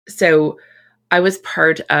So I was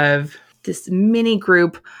part of this mini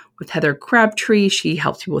group with Heather Crabtree. She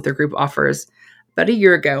helps people with their group offers about a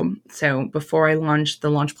year ago. So before I launched the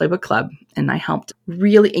Launch Playbook Club, and I helped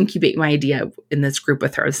really incubate my idea in this group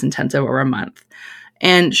with her, this intensive over a month.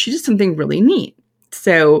 And she did something really neat.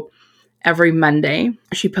 So every Monday,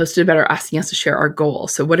 she posted about her asking us to share our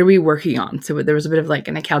goals. So what are we working on? So there was a bit of like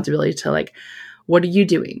an accountability to like, what are you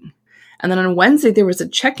doing? And then on Wednesday, there was a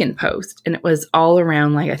check-in post, and it was all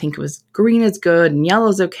around like, I think it was green is good and yellow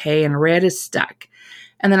is okay and red is stuck.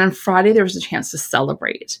 And then on Friday, there was a chance to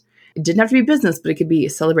celebrate. It didn't have to be business, but it could be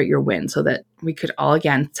celebrate your win so that we could all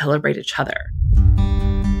again celebrate each other.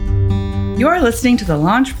 You are listening to the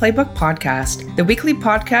Launch Playbook Podcast, the weekly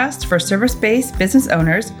podcast for service-based business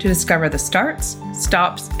owners to discover the starts,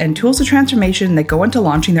 stops, and tools of transformation that go into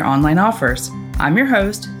launching their online offers. I'm your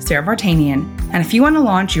host, Sarah Vartanian, and if you want to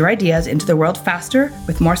launch your ideas into the world faster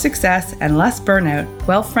with more success and less burnout,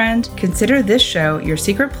 well, friend, consider this show your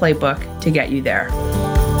secret playbook to get you there.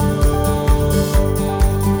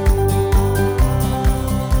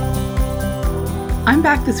 I'm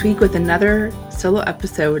back this week with another solo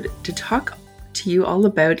episode to talk to you all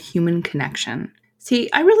about human connection. See,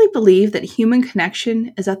 I really believe that human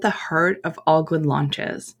connection is at the heart of all good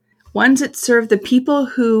launches. Ones that serve the people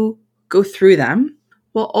who go through them,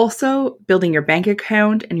 while also building your bank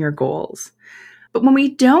account and your goals. But when we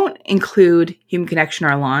don't include human connection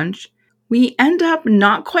in our launch, we end up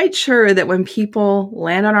not quite sure that when people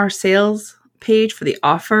land on our sales page for the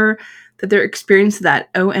offer, that they're experiencing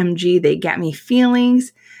that OMG, they get me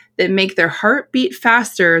feelings that make their heart beat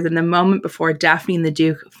faster than the moment before Daphne and the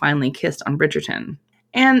Duke finally kissed on Bridgerton.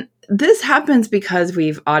 And this happens because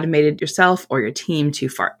we've automated yourself or your team too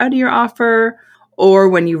far out of your offer, or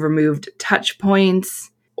when you've removed touch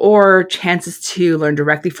points, or chances to learn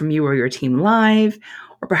directly from you or your team live,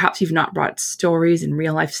 or perhaps you've not brought stories and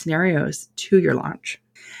real life scenarios to your launch.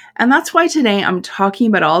 And that's why today I'm talking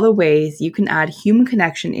about all the ways you can add human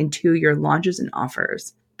connection into your launches and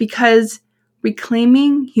offers. Because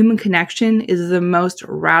reclaiming human connection is the most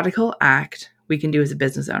radical act we can do as a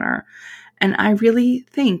business owner. And I really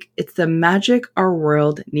think it's the magic our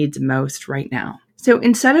world needs most right now. So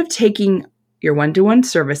instead of taking your one-to-one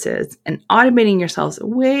services and automating yourselves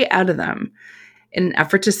way out of them in an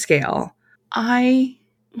effort to scale, I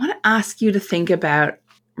want to ask you to think about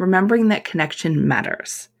remembering that connection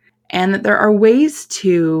matters and that there are ways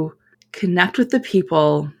to connect with the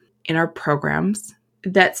people in our programs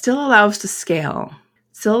that still allow us to scale,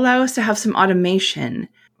 still allow us to have some automation,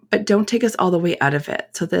 but don't take us all the way out of it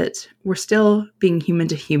so that we're still being human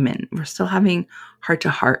to human. We're still having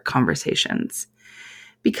heart-to-heart conversations.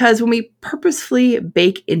 Because when we purposefully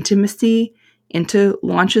bake intimacy into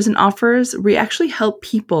launches and offers, we actually help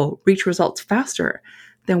people reach results faster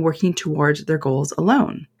than working towards their goals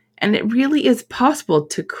alone. And it really is possible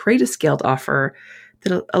to create a scaled offer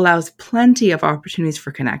that allows plenty of opportunities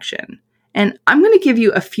for connection. And I'm going to give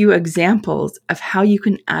you a few examples of how you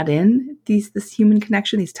can add in this human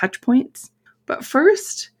connection, these touch points. But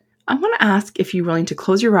first, I want to ask if you're willing to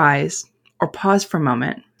close your eyes or pause for a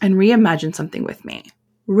moment and reimagine something with me.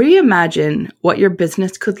 Reimagine what your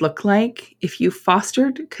business could look like if you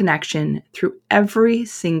fostered connection through every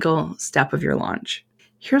single step of your launch.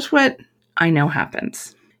 Here's what I know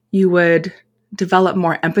happens. You would develop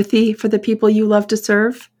more empathy for the people you love to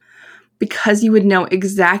serve because you would know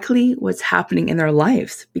exactly what's happening in their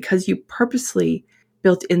lives because you purposely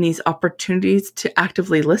built in these opportunities to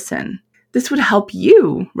actively listen. This would help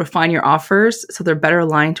you refine your offers so they're better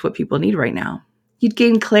aligned to what people need right now. You'd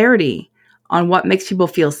gain clarity on what makes people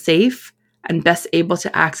feel safe and best able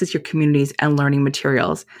to access your communities and learning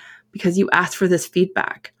materials because you asked for this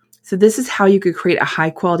feedback. So this is how you could create a high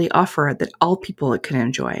quality offer that all people can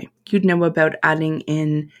enjoy. You'd know about adding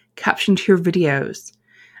in caption to your videos,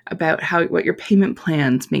 about what your payment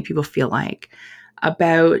plans make people feel like,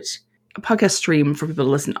 about a podcast stream for people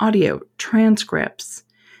to listen to audio, transcripts,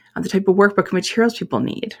 the type of workbook materials people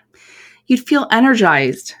need. You'd feel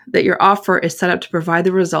energized that your offer is set up to provide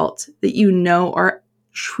the results that you know are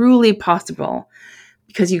truly possible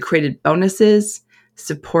because you created bonuses,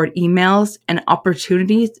 support emails, and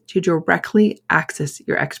opportunities to directly access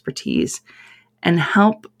your expertise and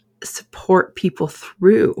help support people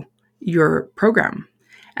through your program.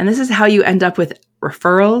 And this is how you end up with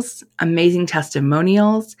referrals, amazing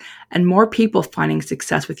testimonials, and more people finding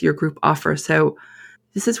success with your group offer. So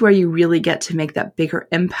this is where you really get to make that bigger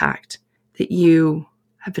impact that you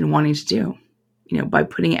have been wanting to do, by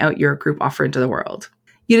putting out your group offer into the world.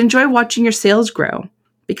 You'd enjoy watching your sales grow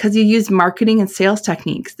because you use marketing and sales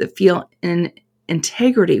techniques that feel in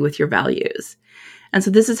integrity with your values. And so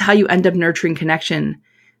this is how you end up nurturing connection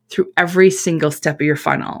through every single step of your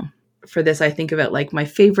funnel. For this, I think of it like my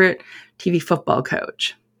favorite TV football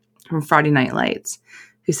coach from Friday Night Lights,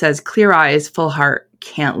 who says, clear eyes, full heart,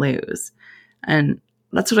 can't lose. And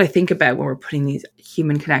that's what I think about when we're putting these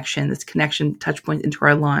human connection, this connection touch points into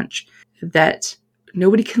our launch, that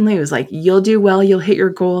nobody can lose. Like, you'll do well, you'll hit your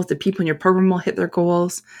goals. The people in your program will hit their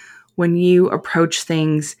goals when you approach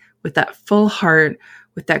things with that full heart,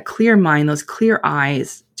 with that clear mind, those clear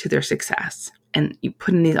eyes to their success. And you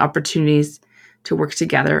put in these opportunities to work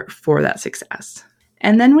together for that success.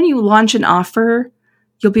 And then when you launch an offer,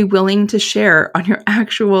 you'll be willing to share on your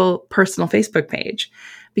actual personal Facebook page,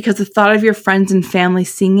 because the thought of your friends and family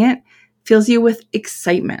seeing it fills you with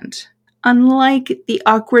excitement. Unlike the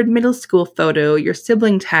awkward middle school photo your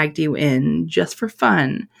sibling tagged you in just for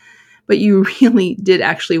fun, but you really did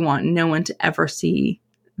actually want no one to ever see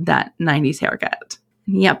that 90s haircut.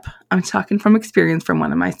 Yep, I'm talking from experience from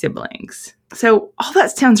one of my siblings. So all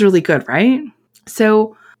that sounds really good, right?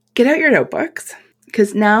 So get out your notebooks,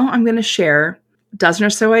 because now I'm going to share a dozen or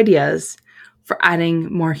so ideas for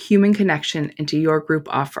adding more human connection into your group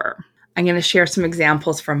offer. I'm going to share some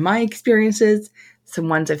examples from my experiences, some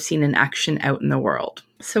ones I've seen in action out in the world.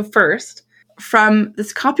 So first, from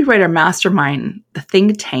this copywriter mastermind, the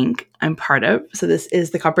think tank I'm part of. So this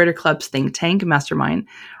is the Copywriter Club's think tank mastermind.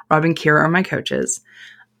 Rob and Kira are my coaches.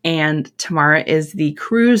 And Tamara is the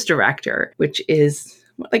cruise director, which is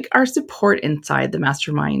like our support inside the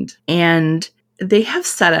mastermind. And they have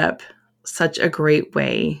set up such a great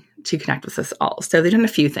way to connect with us all. So they've done a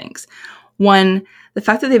few things. One, the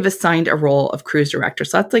fact that they've assigned a role of cruise director.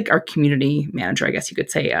 So that's like our community manager, I guess you could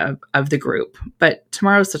say, of the group. But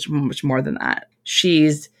Tamara is such much more than that. She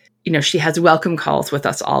has welcome calls with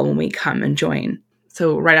us all when we come and join.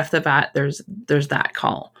 So right off the bat, there's that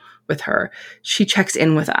call with her. She checks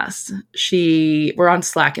in with us. We're on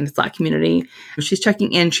Slack in the Slack community. She's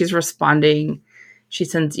checking in, she's responding. She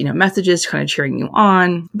sends, messages kind of cheering you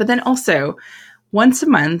on. But then also once a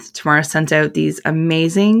month, Tamara sends out these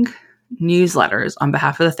amazing newsletters on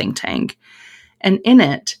behalf of the think tank. And in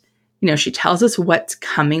it, she tells us what's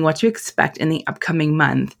coming, what to expect in the upcoming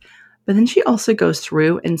month. But then she also goes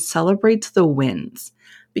through and celebrates the wins,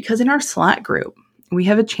 because in our Slack group, we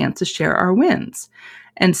have a chance to share our wins.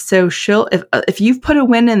 And so if you've put a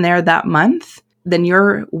win in there that month, then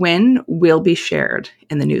your win will be shared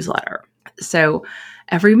in the newsletter. So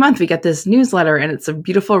every month we get this newsletter, and it's a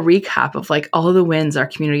beautiful recap of like all the wins our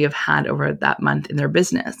community have had over that month in their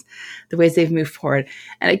business, the ways they've moved forward.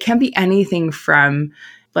 And it can be anything from,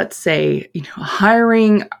 let's say,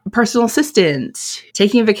 hiring a personal assistant,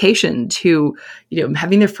 taking a vacation, to,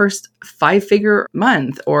 having their first 5-figure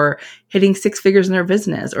month, or hitting 6 figures in their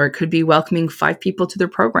business, or it could be welcoming 5 people to their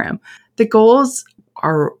program. The goals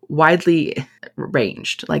are widely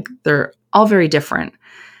ranged. Like, they're all very different,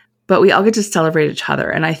 but we all get to celebrate each other.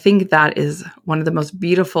 And I think that is one of the most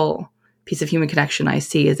beautiful piece of human connection I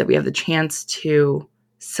see, is that we have the chance to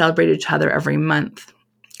celebrate each other every month.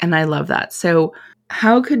 And I love that. So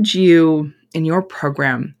how could you, in your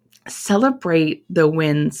program, celebrate the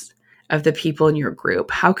wins of the people in your group?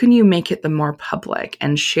 How can you make it the more public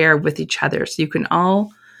and share with each other, so you can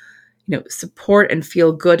all, support and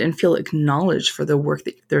feel good and feel acknowledged for the work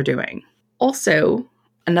that they're doing? Also,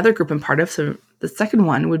 another group I'm part of, so the second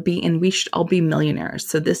one would be in We Should All Be Millionaires.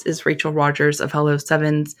 So this is Rachel Rogers of Hello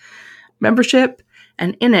Seven's membership.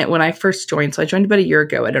 And in it, when I first joined, so I joined about a year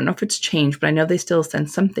ago, I don't know if it's changed, but I know they still send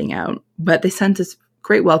something out, but they sent this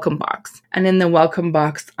great welcome box. And in the welcome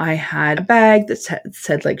box, I had a bag that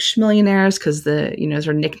said like Schmillionaires, because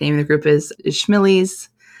our nickname in the group is Schmillies,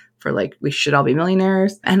 for like, we should all be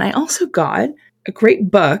millionaires. And I also got a great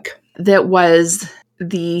book that was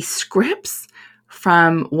the scripts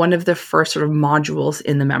from one of the first sort of modules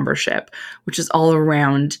in the membership, which is all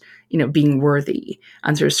around, being worthy.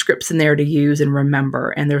 And there's scripts in there to use and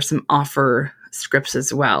remember. And there's some offer scripts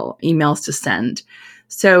as well, emails to send.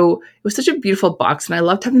 So it was such a beautiful box, and I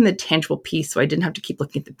loved having the tangible piece, so I didn't have to keep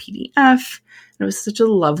looking at the PDF. And it was such a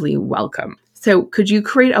lovely welcome. So could you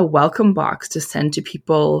create a welcome box to send to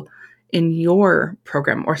people in your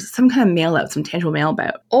program, or some kind of mail out, some tangible mail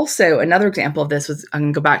out? Also, another example of this was, I'm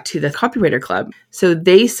going to go back to the Copywriter Club. So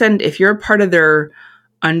they send, if you're a part of their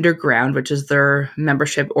underground, which is their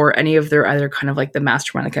membership, or any of their other kind of like the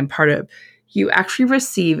mastermind like I'm part of, you actually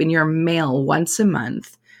receive in your mail once a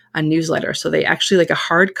month a newsletter. So they actually like a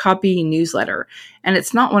hard copy newsletter, and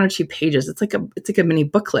it's not 1 or 2 pages. It's like a mini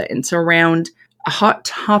booklet, and it's around a hot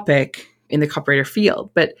topic in the copywriter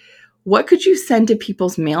field. But what could you send to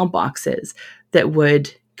people's mailboxes that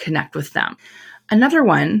would connect with them? Another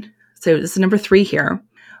one, so this is number 3 here,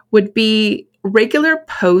 would be regular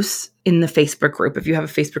posts in the Facebook group, if you have a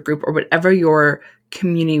Facebook group or whatever your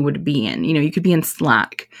community would be in. You could be in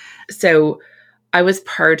Slack. So I was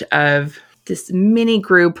part of this mini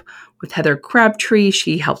group with Heather Crabtree.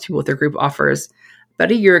 She helps people with their group offers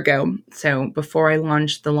about a year ago. So before I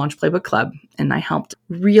launched the Launch Playbook Club, and I helped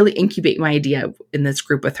really incubate my idea in this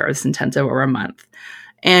group with her, this intensive over a month.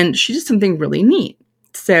 And she did something really neat.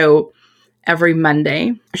 So every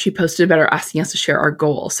Monday, she posted about her asking us to share our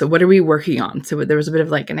goals. So what are we working on? So there was a bit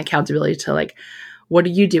of an accountability to what are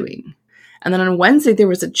you doing? And then on Wednesday, there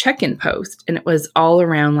was a check-in post, and it was all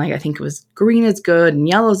around I think it was green is good and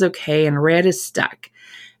yellow is okay and red is stuck.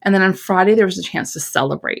 And then on Friday, there was a chance to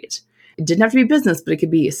celebrate. It didn't have to be business, but it could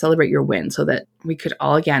be celebrate your win so that we could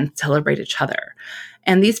all, again, celebrate each other.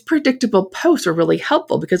 And these predictable posts were really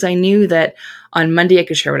helpful because I knew that on Monday I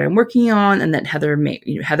could share what I'm working on, and that Heather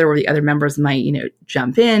or the other members might,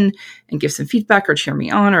 jump in and give some feedback or cheer me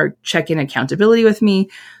on or check in accountability with me.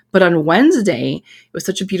 But on Wednesday, it was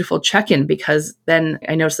such a beautiful check-in because then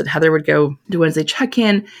I noticed that Heather would go to Wednesday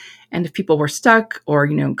check-in, and if people were stuck or,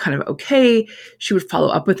 kind of okay, she would follow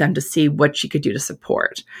up with them to see what she could do to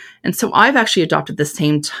support. And so I've actually adopted the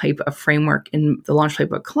same type of framework in the Launch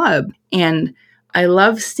Playbook Club. And I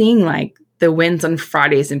love seeing the wins on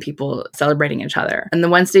Fridays and people celebrating each other. And the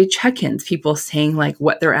Wednesday check-ins, people saying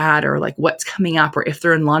what they're at or what's coming up or if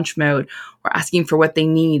they're in launch mode or asking for what they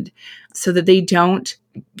need so that they don't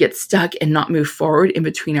get stuck and not move forward in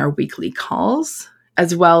between our weekly calls.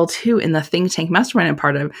 As well, too, in the Think Tank Mastermind I'm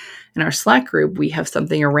part of, in our Slack group, we have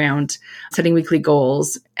something around setting weekly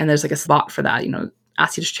goals. And there's a spot for that,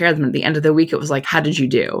 ask you to share them. At the end of the week, it was how did you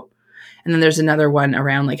do? And then there's another one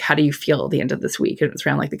around how do you feel at the end of this week? And it's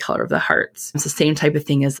around the color of the hearts. It's the same type of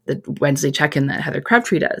thing as the Wednesday check-in that Heather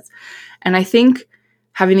Crabtree does. And I think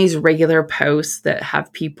having these regular posts that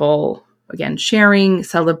have people, again, sharing,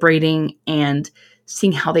 celebrating, and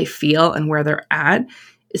seeing how they feel and where they're at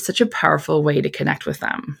is such a powerful way to connect with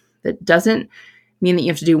them. That doesn't mean that you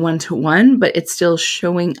have to do one-to-one, but it's still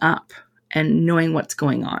showing up and knowing what's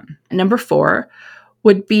going on. And number 4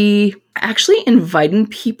 would be actually inviting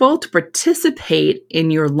people to participate in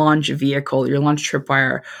your launch vehicle, your launch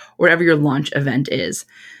tripwire, or whatever your launch event is.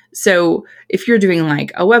 So if you're doing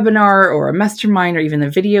a webinar or a mastermind or even the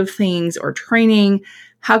video things or training,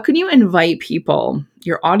 how can you invite people,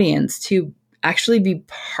 your audience, to actually be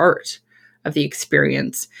part of the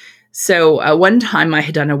experience? So one time I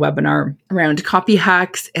had done a webinar around copy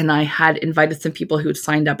hacks, and I had invited some people who had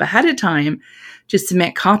signed up ahead of time to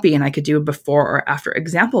submit copy, and I could do a before or after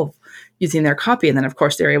example using their copy. And then, of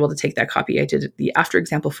course, they were able to take that copy I did the after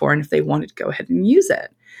example for, and if they wanted to go ahead and use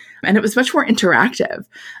it. And it was much more interactive.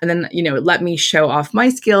 And then, it let me show off my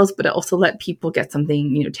skills, but it also let people get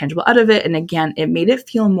something, tangible out of it. And again, it made it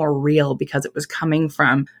feel more real because it was coming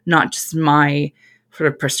from not just my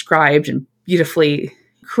sort of prescribed and beautifully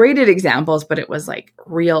created examples, but it was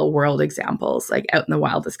real world examples, out in the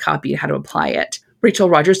wild, this copy and how to apply it. Rachel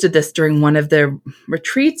Rogers did this during one of the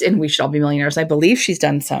retreats in We Should All Be Millionaires. I believe she's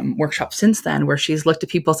done some workshops since then where she's looked at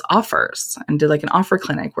people's offers and did an offer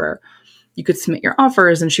clinic where you could submit your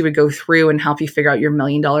offers and she would go through and help you figure out your $1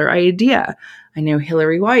 million idea. I know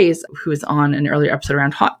Hillary Wise, who was on an earlier episode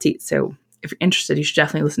around hot seats. So if you're interested, you should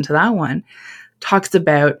definitely listen to that one. Talks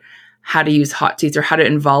about how to use hot seats or how to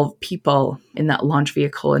involve people in that launch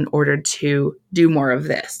vehicle in order to do more of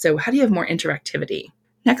this. So how do you have more interactivity?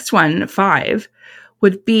 Next one, 5,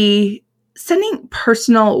 would be sending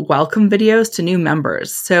personal welcome videos to new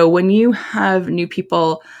members. So when you have new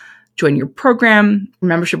people join your program,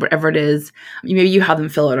 membership, whatever it is, maybe you have them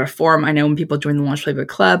fill out a form. I know when people join the Launch Playbook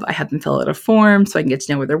Club, I have them fill out a form so I can get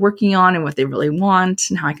to know what they're working on and what they really want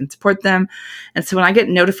and how I can support them. And so when I get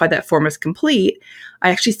notified that form is complete, I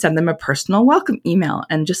actually send them a personal welcome email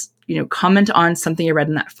and just, comment on something I read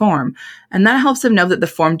in that form. And that helps them know that the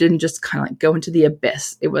form didn't just kind of go into the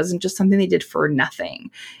abyss. It wasn't just something they did for nothing.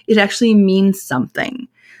 It actually means something.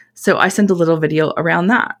 So I sent a little video around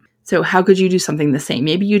that. So how could you do something the same?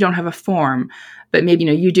 Maybe you don't have a form, but maybe,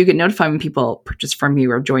 you do get notified when people purchase from you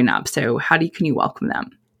or join up. So can you welcome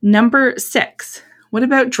them? Number 6, what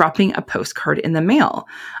about dropping a postcard in the mail?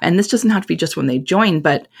 And this doesn't have to be just when they join,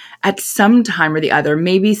 but at some time or the other,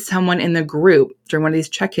 maybe someone in the group during one of these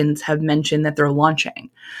check-ins have mentioned that they're launching.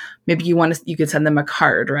 Maybe you could send them a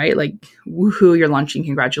card, right? Woohoo, you're launching,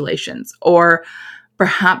 congratulations. Or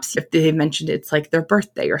perhaps if they mentioned it's their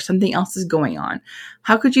birthday or something else is going on,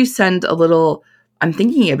 how could you send a little, I'm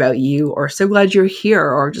thinking about you, or so glad you're here,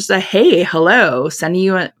 or just a, hey, hello, sending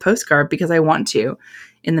you a postcard because I want to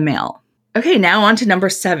in the mail. Okay, now on to number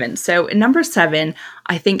 7. So in number 7,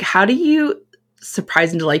 I think, how do you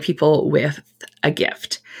surprise and delight people with a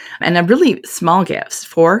gift, and a really small gifts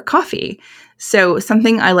for coffee. So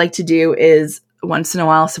something I like to do is once in a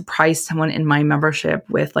while surprise someone in my membership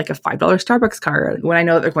with like a $5 Starbucks card when I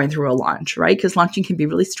know that they're going through a launch, right? Because launching can be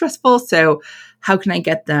really stressful. So how can I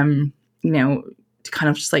get them, to kind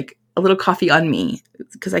of just like a little coffee on me,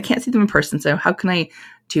 because I can't see them in person. So how can I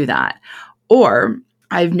do that? Or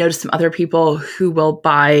I've noticed some other people who will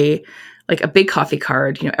buy like a big coffee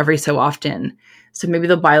card, every so often. So maybe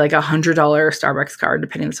they'll buy like a $100 Starbucks card,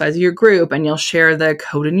 depending on the size of your group, and you'll share the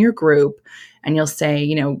code in your group. And you'll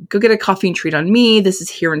say, go get a coffee and treat on me. This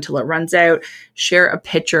is here until it runs out. Share a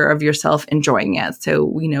picture of yourself enjoying it. So,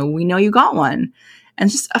 we know you got one. And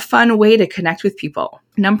it's just a fun way to connect with people.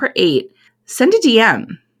 Number 8, send a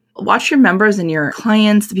DM. Watch your members and your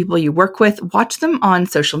clients, the people you work with, watch them on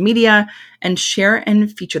social media and share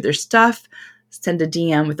and feature their stuff. Send a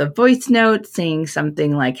DM with a voice note saying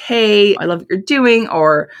something like, hey, I love what you're doing,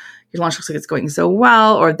 or your launch looks like it's going so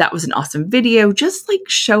well, or that was an awesome video. Just like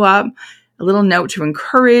show up. A little note to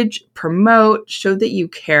encourage, promote, show that you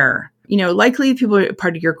care. Likely people who are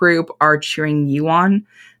part of your group are cheering you on.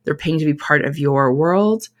 They're paying to be part of your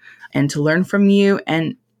world and to learn from you,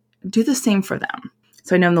 and do the same for them.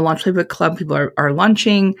 So I know in the Launch Playbook Club, people are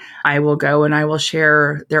launching. I will go and I will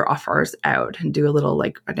share their offers out and do a little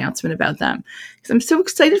like announcement about them, because I'm so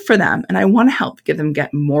excited for them and I want to help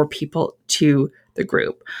get more people to the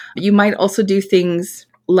group. You might also do things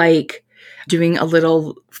like doing a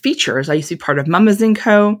little features. I used to be part of Mamas &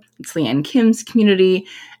 Co. It's Leanne Kim's community.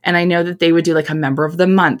 And I know that they would do like a member of the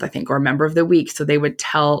month, I think, or a member of the week. So they would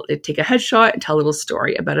take a headshot and tell a little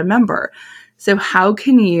story about a member. So how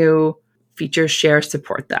can you feature, share,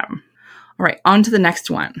 support them? All right, on to the next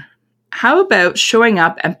one. How about showing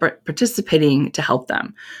up and participating to help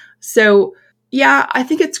them? So yeah, I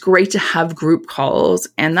think it's great to have group calls.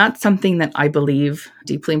 And that's something that I believe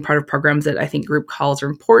deeply in part of programs, that I think group calls are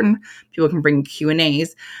important. People can bring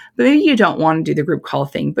Q&As, but maybe you don't want to do the group call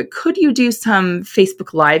thing, but could you do some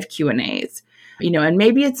Facebook Live Q&As? And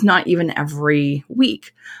maybe it's not even every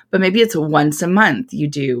week, but maybe it's once a month you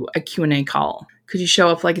do a Q&A call. Could you show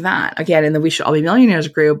up like that? Again, in the We Should All Be Millionaires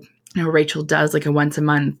group, Rachel does like a once a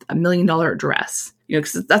month, $1 million address,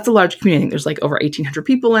 because that's a large community. I think there's like over 1,800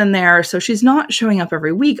 people in there. So she's not showing up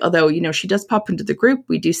every week, although, she does pop into the group.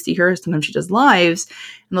 We do see her. Sometimes she does lives,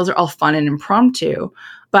 and those are all fun and impromptu,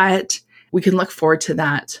 but we can look forward to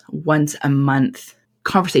that once a month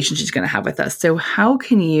conversation she's going to have with us. So how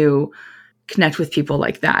can you connect with people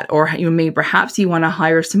like that? Or maybe perhaps you want to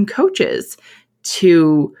hire some coaches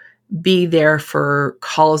to be there for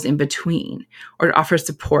calls in between, or to offer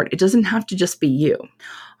support. It doesn't have to just be you.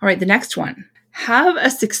 All right, the next one. Have a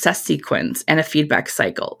success sequence and a feedback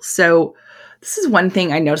cycle. So this is one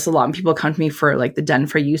thing I notice a lot when people come to me for like the Done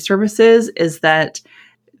For You services, is that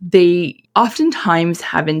they oftentimes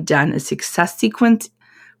haven't done a success sequence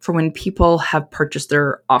for when people have purchased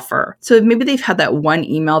their offer. So maybe they've had that one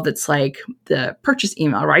email that's like the purchase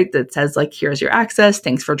email, right? That says like, here's your access,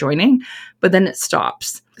 thanks for joining, but then it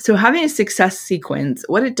stops. So having a success sequence,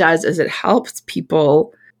 what it does is it helps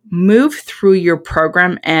people move through your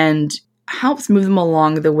program and helps move them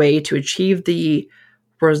along the way to achieve the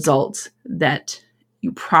results that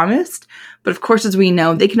you promised. But of course, as we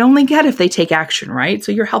know, they can only get if they take action, right?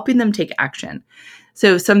 So you're helping them take action.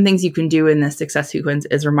 So some things you can do in the success sequence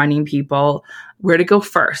is reminding people where to go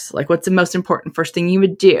first. Like, what's the most important first thing you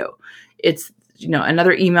would do? It's,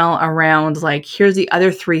 another email around like, here's the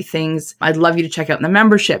other 3 things I'd love you to check out in the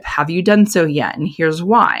membership. Have you done so yet? And here's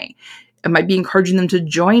why. It might be encouraging them to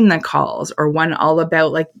join the calls, or one all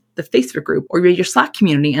about like the Facebook group or your Slack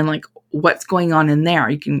community and like what's going on in there.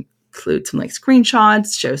 You can include some like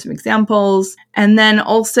screenshots, show some examples, and then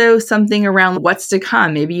also something around what's to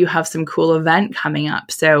come. Maybe you have some cool event coming up.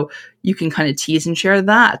 So you can kind of tease and share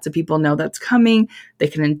that so people know that's coming. They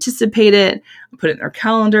can anticipate it, put it in their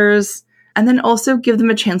calendars, and then also give them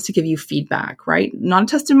a chance to give you feedback, right? Not a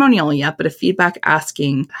testimonial yet, but a feedback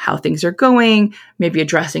asking how things are going, maybe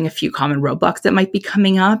addressing a few common roadblocks that might be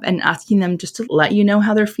coming up and asking them just to let you know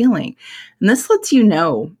how they're feeling. And this lets you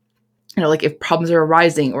know, like if problems are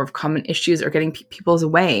arising or if common issues are getting people's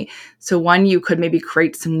way. So one, you could maybe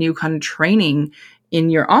create some new kind of training in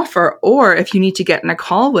your offer, or if you need to get in a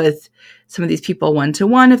call with some of these people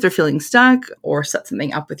one-to-one, if they're feeling stuck, or set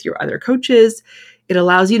something up with your other coaches, it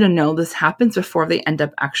allows you to know this happens before they end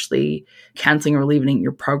up actually canceling or leaving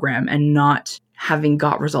your program and not having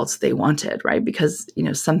got results they wanted, right? Because,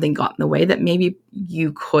 something got in the way that maybe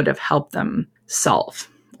you could have helped them solve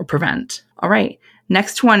or prevent. All right.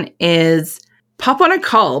 Next one is pop on a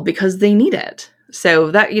call because they need it.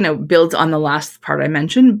 So that, builds on the last part I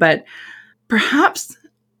mentioned, but perhaps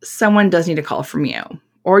someone does need a call from you,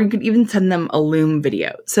 or you could even send them a Loom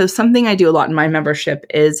video. So something I do a lot in my membership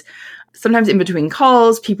is sometimes in between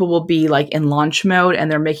calls, people will be like in launch mode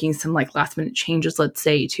and they're making some like last minute changes, let's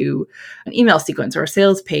say to an email sequence or a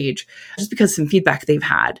sales page, just because of some feedback they've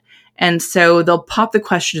had. And so they'll pop the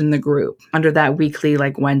question in the group under that weekly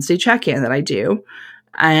like Wednesday check-in that I do.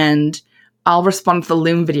 And I'll respond to the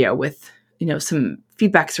Loom video with, some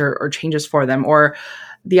feedbacks or changes for them. Or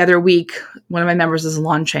the other week, one of my members is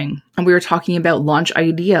launching and we were talking about launch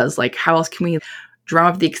ideas, like how else can we drum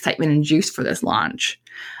up the excitement and juice for this launch?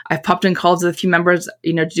 I've popped in calls with a few members,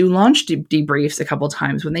 to do launch debriefs a couple of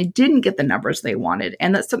times when they didn't get the numbers they wanted.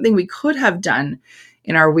 And that's something we could have done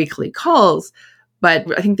in our weekly calls, but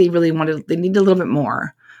I think they needed a little bit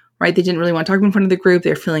more, right? They didn't really want to talk in front of the group.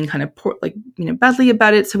 They're feeling kind of badly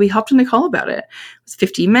about it. So we hopped in a call about it. It was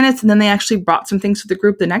 15 minutes. And then they actually brought some things to the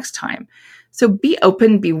group the next time. So be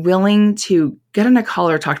open, be willing to get on a call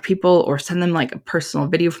or talk to people or send them like a personal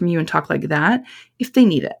video from you and talk like that if they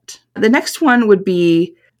need it. The next one would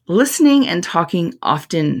be listening and talking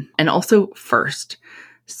often and also first.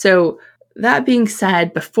 So that being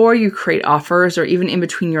said, before you create offers or even in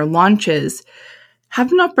between your launches,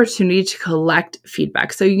 have an opportunity to collect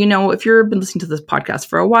feedback. So, if you've been listening to this podcast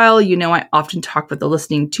for a while, I often talk about the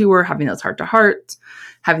listening tour, having those heart-to-hearts,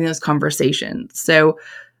 having those conversations. So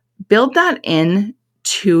build that in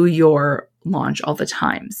to your launch all the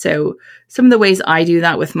time. So some of the ways I do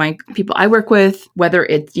that with my people I work with, whether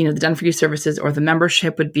it's, the Done For You services or the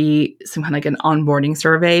membership, would be some kind of like an onboarding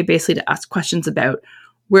survey, basically to ask questions about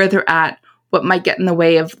where they're at, what might get in the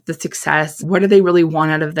way of the success, what do they really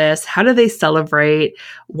want out of this, how do they celebrate,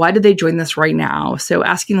 why did they join this right now? So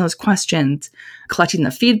asking those questions, collecting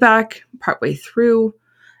the feedback partway through,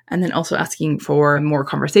 and then also asking for more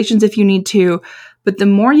conversations if you need to. But the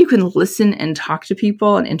more you can listen and talk to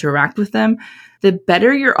people and interact with them, the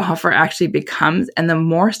better your offer actually becomes and the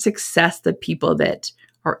more success the people that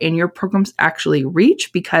are in your programs actually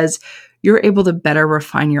reach, because you're able to better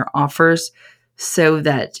refine your offers so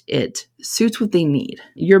that it suits what they need.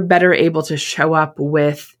 You're better able to show up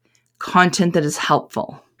with content that is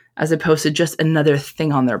helpful as opposed to just another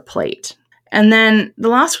thing on their plate. And then the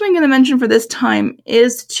last one I'm going to mention for this time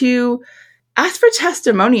is to ask for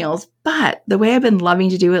testimonials, but the way I've been loving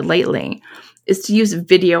to do it lately is to use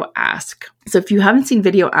Video Ask. So if you haven't seen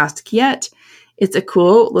Video Ask yet, it's a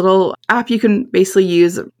cool little app you can basically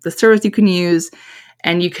use, the service you can use,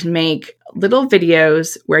 and you can make little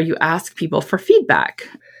videos where you ask people for feedback.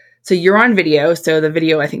 So you're on video. So the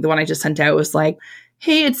video, I think the one I just sent out was like,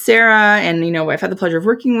 hey, it's Sarah, and I've had the pleasure of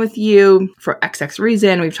working with you for XX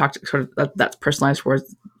reason. We've talked sort of that's personalized for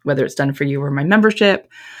whether it's Done For You or my membership.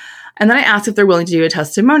 And then I asked if they're willing to do a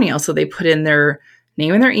testimonial. So they put in their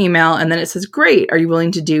name and their email, and then it says, great, are you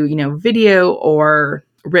willing to do, video or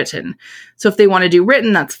written? So if they want to do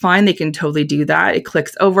written, that's fine. They can totally do that. It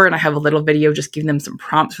clicks over and I have a little video just giving them some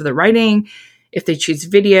prompts for the writing. If they choose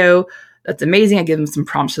video, that's amazing. I give them some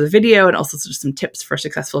prompts for the video and also just some tips for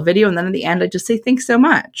successful video. And then at the end, I just say, thanks so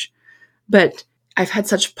much. But I've had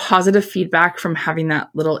such positive feedback from having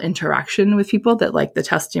that little interaction with people that like the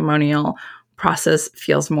testimonial process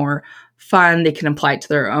feels more fun. They can apply it to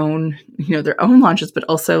their own, their own launches, but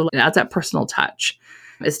also it adds that personal touch.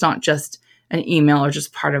 It's not just an email or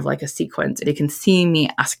just part of like a sequence. They can see me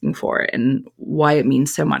asking for it and why it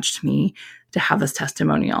means so much to me to have this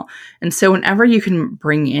testimonial. And so whenever you can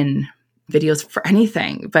bring in videos for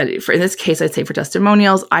anything, but for in this case, I'd say for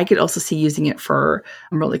testimonials, I could also see using it for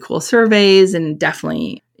really cool surveys and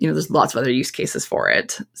definitely, there's lots of other use cases for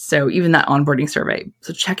it. So even that onboarding survey.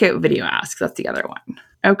 So check out Video Ask. That's the other one.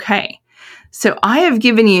 Okay. So I have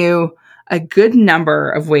given you a good number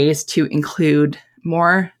of ways to include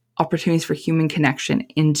more opportunities for human connection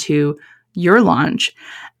into your launch.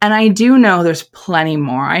 And I do know there's plenty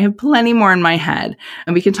more. I have plenty more in my head,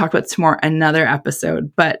 and we can talk about some more another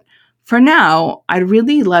episode. But for now, I'd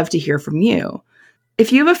really love to hear from you.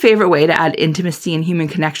 If you have a favorite way to add intimacy and human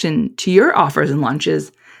connection to your offers and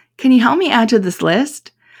launches, can you help me add to this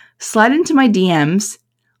list? Slide into my DMs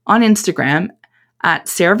on Instagram at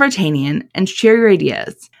Sarah Vartanian and share your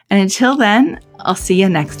ideas. And until then, I'll see you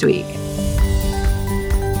next week.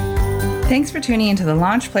 Thanks for tuning into the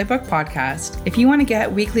Launch Playbook podcast. If you want to get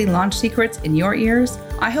weekly launch secrets in your ears,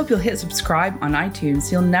 I hope you'll hit subscribe on iTunes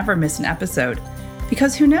so you'll never miss an episode.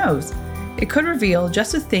 Because who knows? It could reveal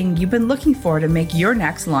just the thing you've been looking for to make your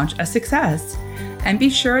next launch a success. And be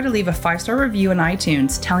sure to leave a 5-star review on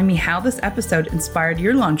iTunes telling me how this episode inspired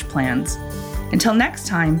your launch plans. Until next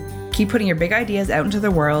time, keep putting your big ideas out into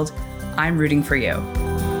the world. I'm rooting for you.